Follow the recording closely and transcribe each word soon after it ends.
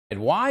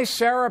Why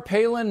Sarah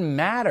Palin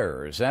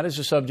matters. That is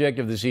the subject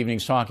of this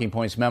evening's Talking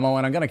Points memo,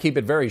 and I'm going to keep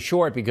it very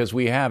short because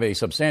we have a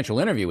substantial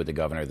interview with the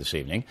governor this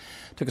evening.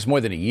 It took us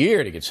more than a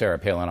year to get Sarah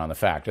Palin on the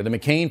Factor. The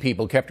McCain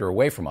people kept her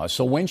away from us,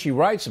 so when she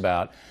writes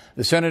about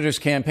the senator's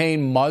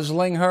campaign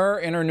muzzling her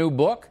in her new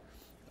book,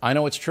 I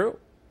know it's true.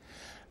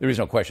 There is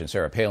no question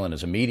Sarah Palin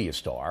is a media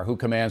star who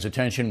commands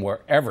attention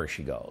wherever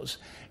she goes.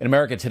 In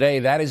America today,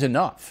 that is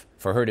enough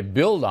for her to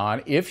build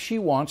on if she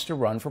wants to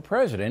run for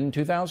president in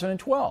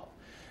 2012.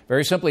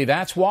 Very simply,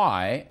 that's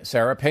why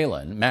Sarah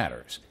Palin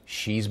matters.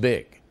 She's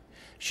big.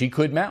 She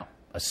could mount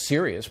a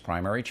serious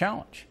primary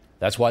challenge.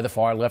 That's why the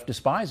far left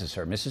despises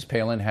her. Mrs.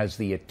 Palin has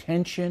the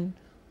attention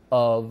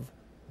of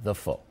the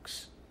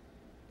folks.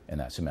 And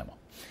that's a memo.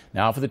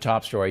 Now for the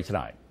top story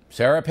tonight.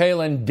 Sarah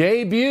Palin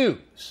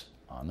debuts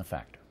on The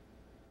Factor.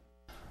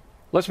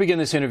 Let's begin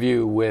this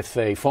interview with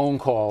a phone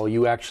call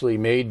you actually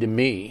made to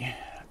me,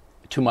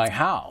 to my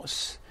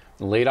house,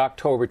 in late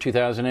October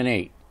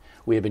 2008.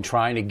 We have been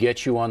trying to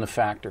get you on The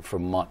Factor for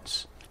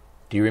months.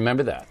 Do you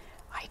remember that?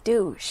 I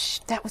do. Shh,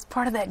 that was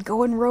part of that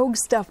going rogue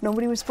stuff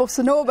nobody was supposed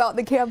to know about in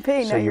the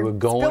campaign. So you were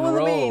going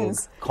rogue,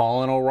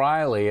 calling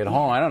O'Reilly at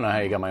home. I don't know how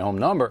you got my home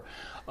number.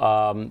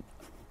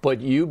 But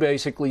you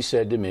basically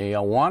said to me, I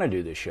want to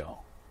do this show.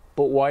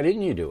 But why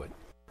didn't you do it?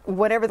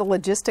 Whatever the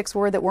logistics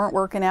were that weren't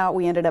working out,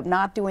 we ended up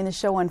not doing the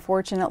show,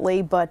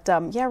 unfortunately. But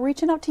yeah,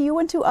 reaching out to you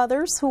and to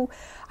others who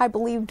I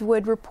believed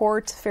would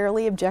report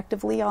fairly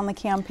objectively on the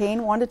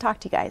campaign. Wanted to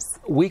talk to you guys.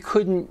 We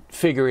couldn't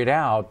figure it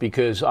out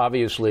because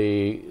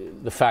obviously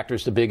The Factor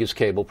is the biggest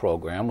cable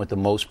program with the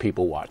most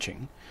people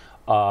watching.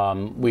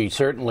 We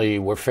certainly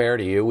were fair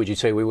to you. Would you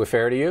say we were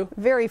fair to you?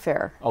 Very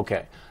fair.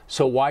 Okay.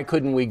 So why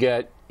couldn't we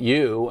get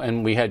you,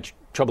 and we had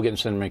trouble getting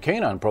Senator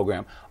McCain on the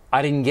program?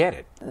 I didn't get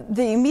it.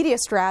 The media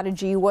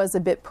strategy was a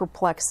bit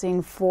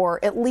perplexing for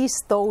at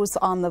least those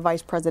on the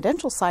vice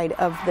presidential side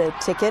of the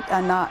ticket,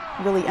 and not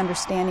really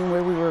understanding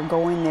where we were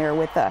going there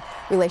with the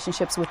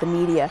relationships with the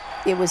media.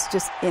 It was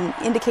just an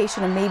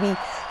indication of maybe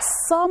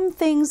some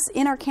things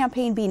in our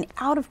campaign being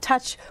out of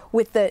touch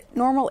with the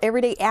normal,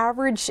 everyday,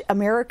 average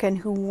American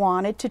who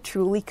wanted to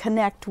truly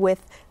connect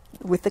with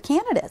the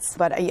candidates.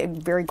 But I'm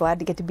very glad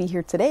to get to be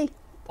here today.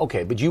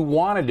 Okay, but you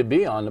wanted to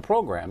be on the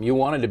program. You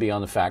wanted to be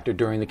on The Factor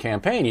during the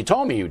campaign. You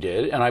told me you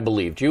did, and I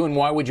believed you. And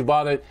why would you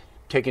bother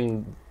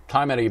taking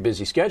time out of your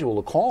busy schedule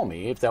to call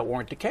me if that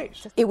weren't the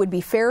case? It would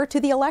be fair to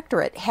the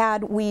electorate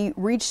had we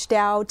reached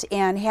out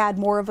and had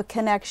more of a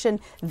connection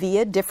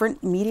via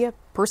different media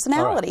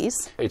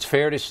personalities. Right. It's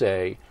fair to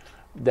say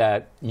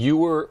that you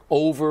were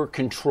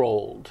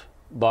over-controlled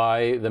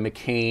by the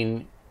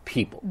McCain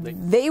people.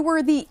 They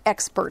were the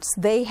experts.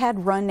 They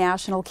had run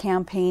national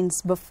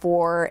campaigns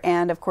before,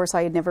 and of course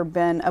I had never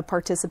been a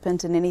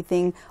participant in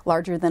anything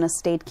larger than a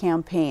state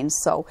campaign.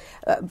 So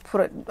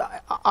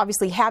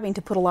obviously having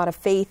to put a lot of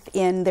faith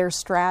in their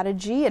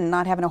strategy and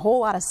not having a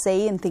whole lot of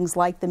say in things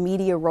like the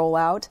media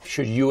rollout.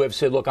 Should you have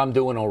said, look, I'm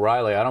doing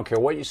O'Reilly, I don't care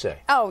what you say?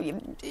 Oh,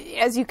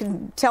 as you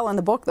can tell in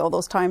the book, though,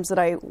 those times that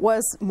I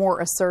was more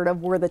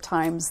assertive were the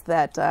times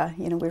that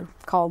we were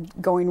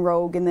called going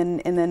rogue, and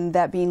then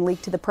that being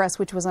leaked to the press,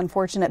 which was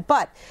unfortunate.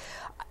 But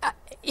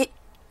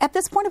at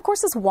this point, of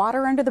course, it's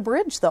water under the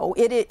bridge, though.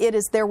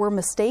 There were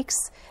mistakes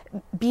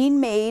being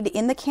made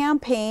in the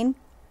campaign.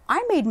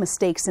 I made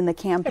mistakes in the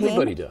campaign.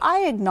 Everybody does.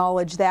 I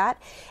acknowledge that.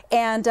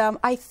 And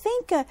I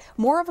think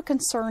more of a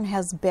concern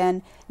has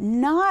been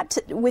not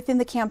within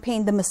the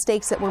campaign, the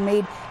mistakes that were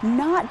made,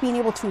 not being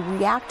able to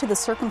react to the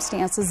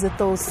circumstances that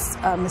those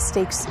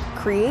mistakes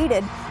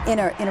created in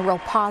a real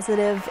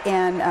positive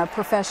and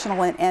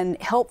professional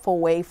and helpful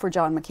way for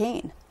John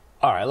McCain.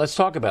 All right, let's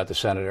talk about the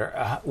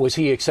senator. Was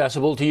he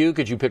accessible to you?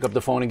 Could you pick up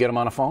the phone and get him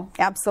on a phone?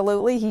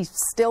 Absolutely. He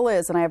still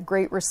is, and I have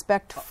great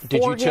respect for him.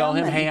 Did you tell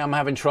him, hey, I'm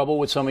having trouble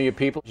with some of your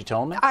people? Did you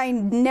tell him that? I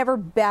never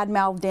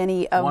badmouthed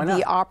any of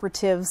the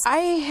operatives. I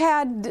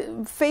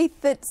had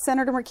faith that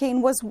Senator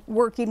McCain was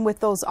working with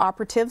those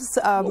operatives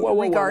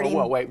regarding...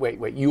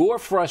 Wait. You're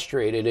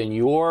frustrated and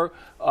you're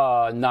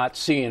not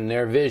seeing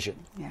their vision.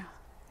 Yeah.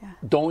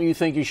 Don't you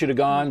think you should have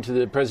gone to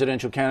the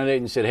presidential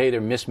candidate and said, hey,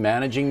 they're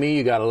mismanaging me,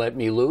 you got to let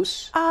me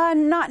loose?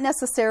 Not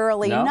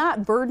necessarily. No?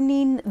 Not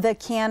burdening the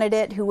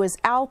candidate who was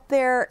out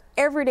there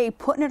every day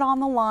putting it on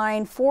the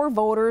line for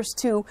voters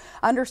to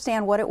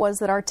understand what it was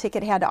that our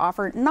ticket had to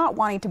offer, not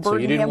wanting to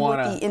burden him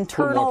with the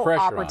internal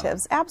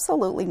operatives.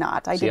 Absolutely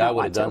not. I did not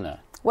want to. I would have done that.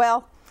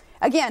 Well,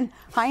 again,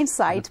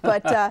 hindsight,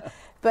 but...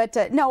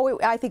 But no,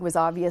 I think it was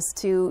obvious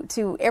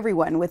to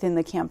everyone within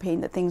the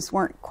campaign that things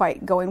weren't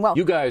quite going well.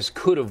 You guys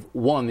could have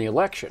won the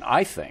election,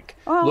 I think.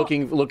 Well,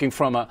 looking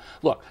from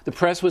look, the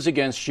press was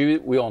against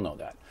you. We all know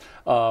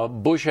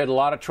that. Bush had a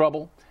lot of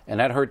trouble, and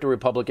that hurt the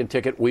Republican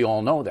ticket. We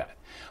all know that.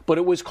 But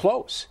it was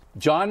close.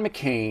 John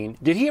McCain,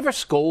 did he ever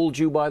scold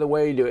you, by the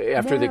way,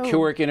 after the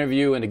Keurig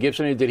interview and the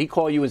Gibson interview? Did he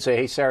call you and say,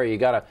 hey, Sarah, you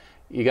got to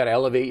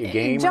elevate your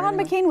game? John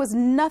McCain was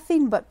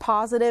nothing but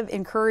positive,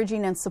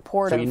 encouraging, and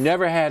supportive. So you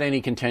never had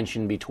any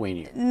contention between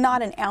you?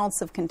 Not an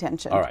ounce of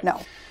contention, all right.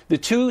 No. The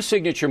two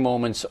signature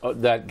moments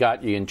that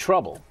got you in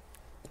trouble,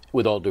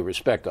 with all due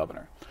respect,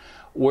 Governor,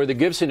 or the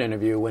Gibson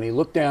interview when he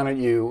looked down at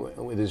you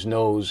with his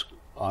nose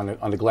on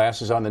the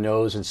glasses on the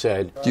nose and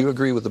said, "Do you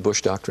agree with the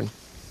Bush doctrine?"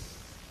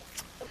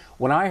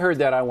 When I heard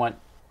that, I went,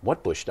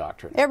 "What Bush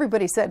doctrine?"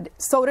 Everybody said,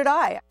 "So did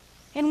I."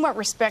 In what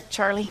respect,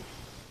 Charlie?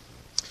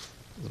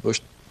 The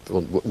Bush.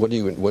 Well, what do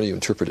you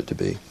interpret it to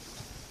be?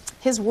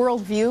 His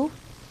worldview.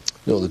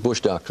 No, the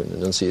Bush doctrine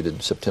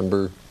enunciated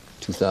September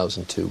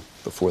 2002,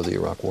 before the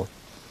Iraq War.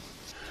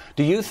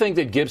 Do you think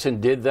that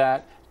Gibson did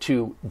that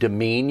to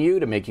demean you,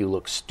 to make you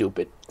look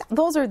stupid?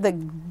 Those are the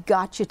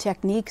gotcha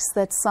techniques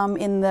that some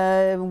in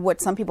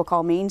what some people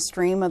call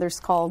mainstream, others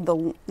call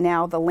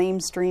now the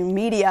lamestream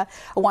media,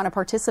 want to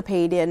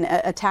participate in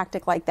a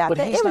tactic like that. But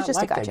he's it was not just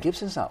like a gotcha. that.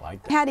 Gibson's not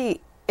like that. Had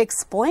he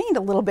explained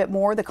a little bit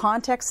more the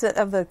context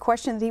of the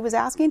question that he was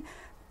asking,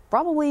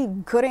 probably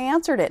could have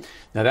answered it.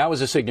 Now, that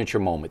was a signature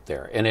moment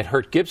there, and it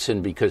hurt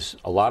Gibson because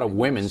a lot of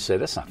women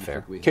said, that's not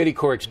fair. Katie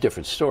Couric's a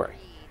different story.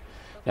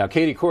 Now,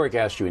 Katie Couric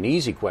asked you an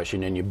easy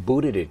question, and you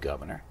booted it,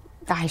 Governor.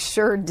 I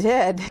sure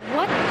did.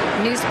 What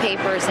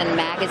newspapers and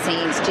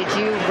magazines did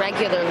you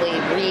regularly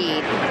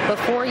read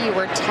before you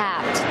were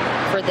tapped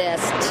for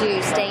this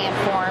to stay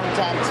informed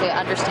and to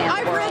understand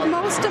the world? I've read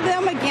most of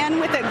them, again,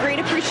 with a great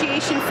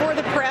appreciation for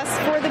the press,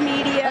 for the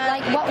media.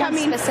 Like what one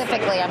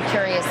specifically, I'm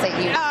curious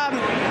that you...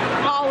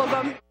 all of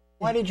them.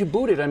 Why did you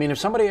boot it? I mean, if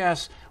somebody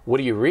asks, what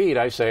do you read?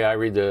 I say, I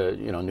read the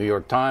New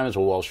York Times, the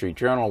Wall Street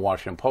Journal,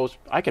 Washington Post.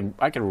 I can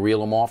reel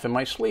them off in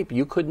my sleep.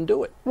 You couldn't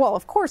do it. Well,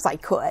 of course I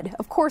could.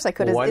 Of course I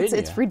could. Why didn't you?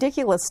 It's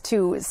ridiculous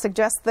to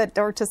suggest that,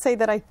 or to say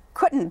that I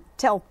couldn't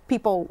tell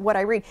people what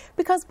I read,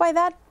 because by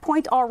that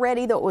point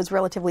already, though it was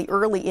relatively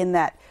early in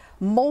that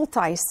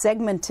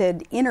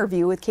multi-segmented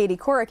interview with Katie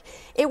Couric,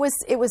 it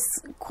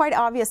was quite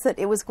obvious that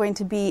it was going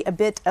to be a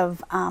bit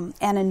of an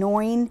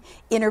annoying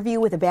interview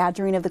with a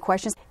badgering of the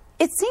questions.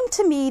 It seemed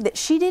to me that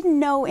she didn't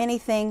know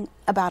anything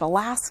about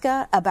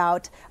Alaska,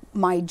 about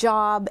my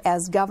job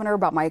as governor,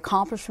 about my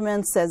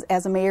accomplishments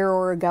as a mayor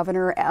or a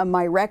governor,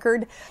 my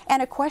record.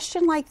 And a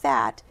question like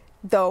that,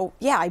 though,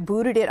 yeah, I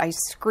booted it, I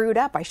screwed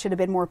up, I should have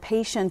been more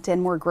patient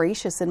and more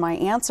gracious in my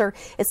answer.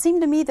 It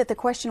seemed to me that the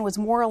question was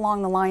more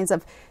along the lines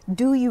of,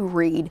 do you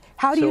read?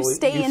 How do you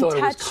stay in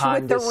touch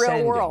with the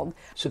real world?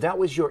 So that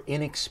was your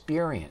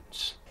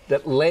inexperience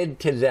that led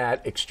to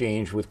that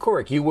exchange with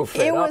Couric. You were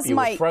fed up, you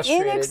were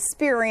frustrated. It was my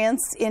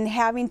inexperience in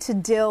having to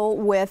deal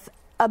with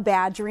a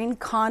badgering,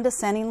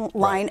 condescending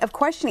line of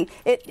questioning.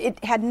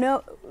 It had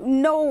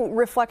no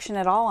reflection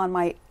at all on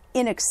my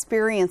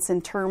inexperience in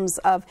terms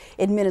of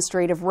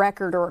administrative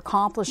record or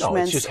accomplishments.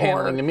 No, it's just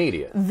handling the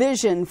media.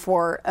 Vision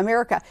for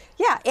America.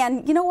 Yeah,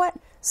 and you know what?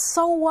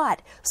 So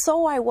what?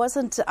 So I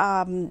wasn't. It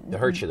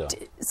hurt you though.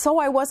 So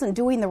I wasn't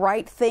doing the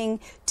right thing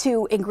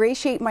to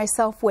ingratiate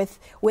myself with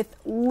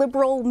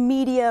liberal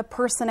media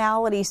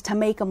personalities to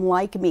make them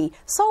like me.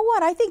 So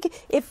what? I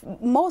think if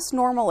most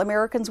normal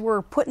Americans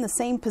were put in the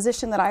same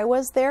position that I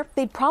was there,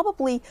 they'd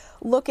probably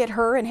look at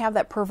her and have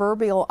that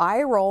proverbial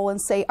eye roll and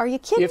say, "Are you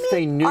kidding me?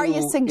 They knew, are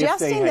you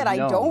suggesting that I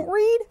don't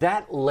read?"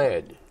 That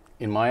led,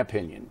 in my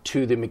opinion,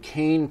 to the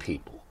McCain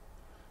people,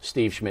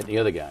 Steve Schmidt and the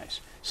other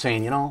guys,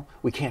 saying,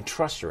 we can't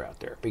trust her out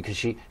there because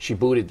she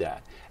booted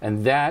that.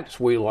 And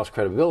that's where you lost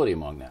credibility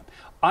among them.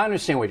 I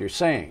understand what you're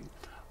saying,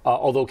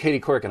 although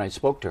Katie Couric, and I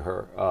spoke to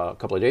her a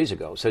couple of days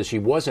ago, says she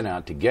wasn't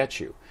out to get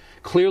you.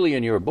 Clearly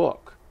in your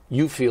book,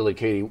 you feel that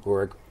Katie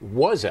Couric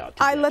was out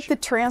to get you. I let the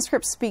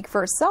transcript speak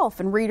for itself,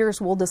 and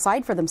readers will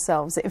decide for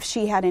themselves if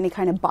she had any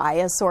kind of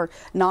bias or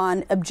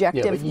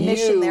non-objective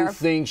mission there. You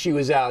think she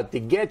was out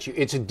to get you.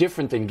 It's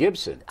different than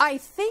Gibson. I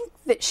think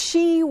that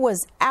she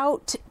was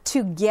out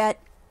to get,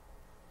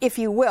 if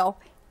you will,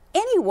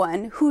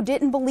 anyone who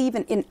didn't believe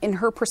in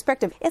her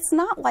perspective. It's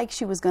not like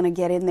she was going to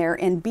get in there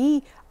and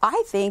be,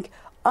 I think,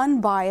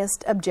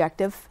 unbiased,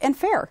 objective, and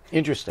fair.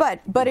 Interesting.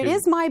 But it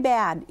is my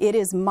bad. It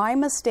is my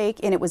mistake,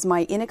 and it was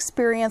my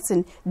inexperience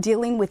in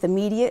dealing with the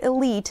media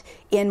elite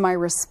in my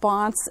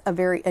response, a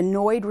very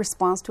annoyed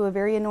response to a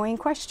very annoying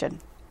question.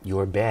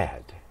 You're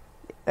bad.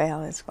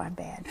 Well, it's my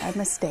bad. My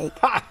mistake.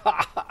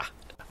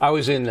 I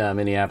was in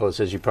Minneapolis,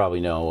 as you probably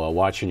know,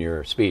 watching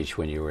your speech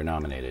when you were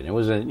nominated. It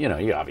was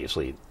you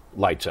obviously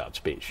lights out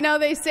speech. No,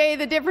 they say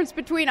the difference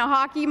between a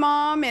hockey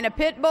mom and a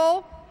pit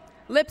bull?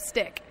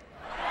 Lipstick.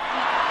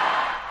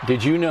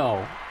 Did you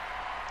know,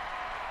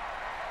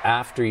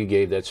 after you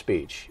gave that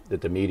speech,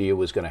 that the media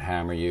was going to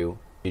hammer you?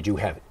 Did you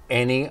have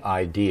any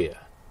idea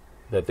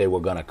that they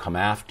were going to come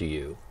after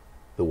you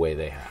the way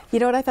they have? You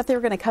know what I thought they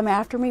were going to come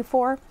after me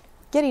for?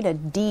 Getting a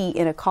D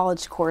in a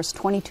college course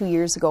 22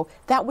 years ago.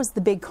 That was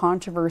the big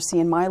controversy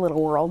in my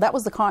little world. That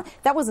was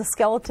the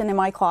skeleton in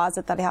my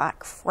closet that I thought,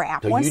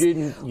 crap. So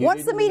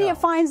once the media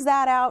finds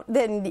that out,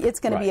 then it's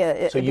going to be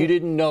a... So you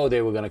didn't know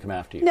they were going to come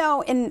after you?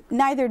 No, and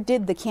neither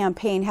did the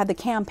campaign. Had the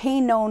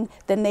campaign known,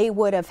 then they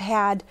would have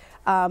had,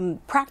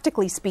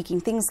 practically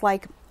speaking, things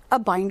like a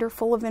binder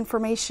full of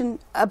information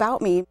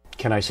about me.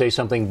 Can I say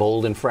something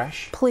bold and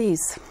fresh?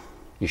 Please.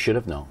 You should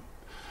have known.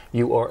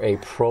 You are a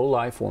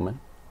pro-life woman,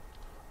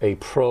 a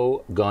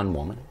pro-gun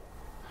woman.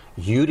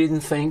 You didn't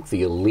think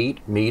the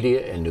elite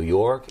media in New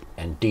York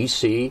and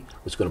D.C.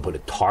 was going to put a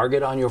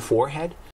target on your forehead?